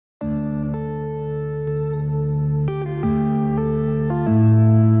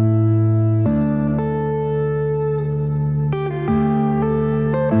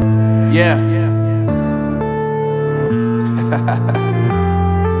Yeah.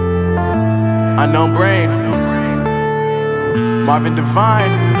 Unknown Brain, Marvin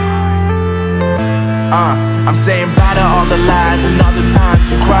Divine. I'm saying bye to all the lies and all the times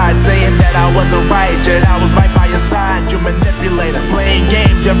you cried, saying that I wasn't right, yet I was right by your side. You manipulator, playing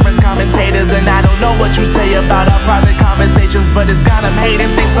games, your friends commentators, and I don't know what you say about our private conversations, but it's got them hating.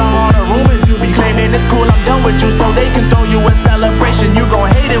 Thanks to all the rumors you be claiming. It's cool, I'm done with you, so they can throw you a celebration. You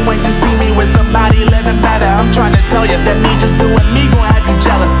gon' hate it when you see me with somebody living better. I'm trying to tell you that me just doing me gon' have you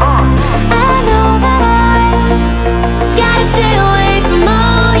jealous. I know that I gotta stay away from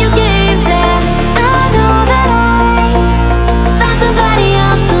all your games, yeah. I know that I found somebody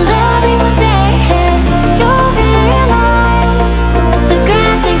else to love me one day, yeah. You'll realize the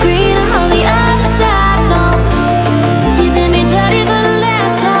grass ain't greener on the other side, no. You did me dirty for the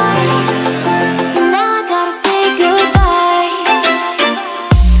last time, so now I gotta say goodbye.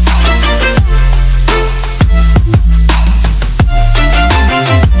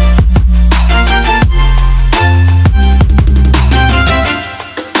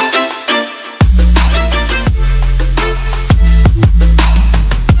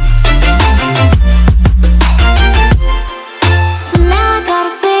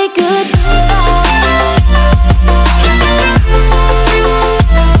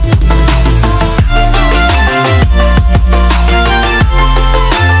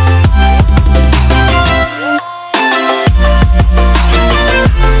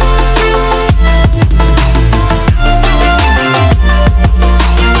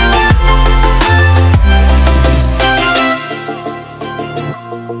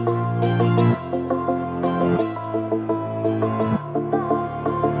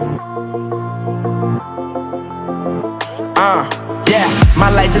 Yeah, my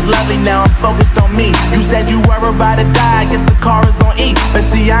life is lovely now, I'm focused on me. You said you were about to die, I guess the car is on E. But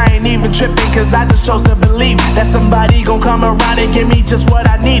see, I ain't even tripping, cause I just chose to believe that somebody gon' come around and give me just what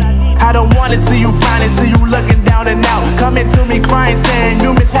I need. I don't wanna see you frowning, see you looking down and out, coming to me crying, saying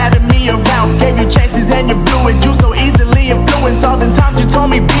you miss having me around. Gave you chances and you blew it, you so easily influenced. All the times you told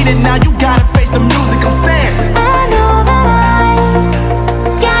me beat it, now you gotta face the music. I'm saying I know that I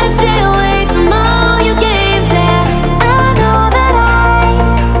gotta stay away from all your games, yeah. I know that I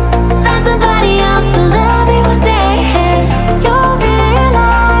found somebody else to love me one day, yeah. You'll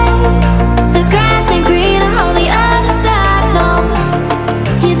realize the grass ain't greener on the other side, no.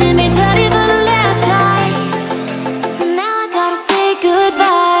 You did me dirty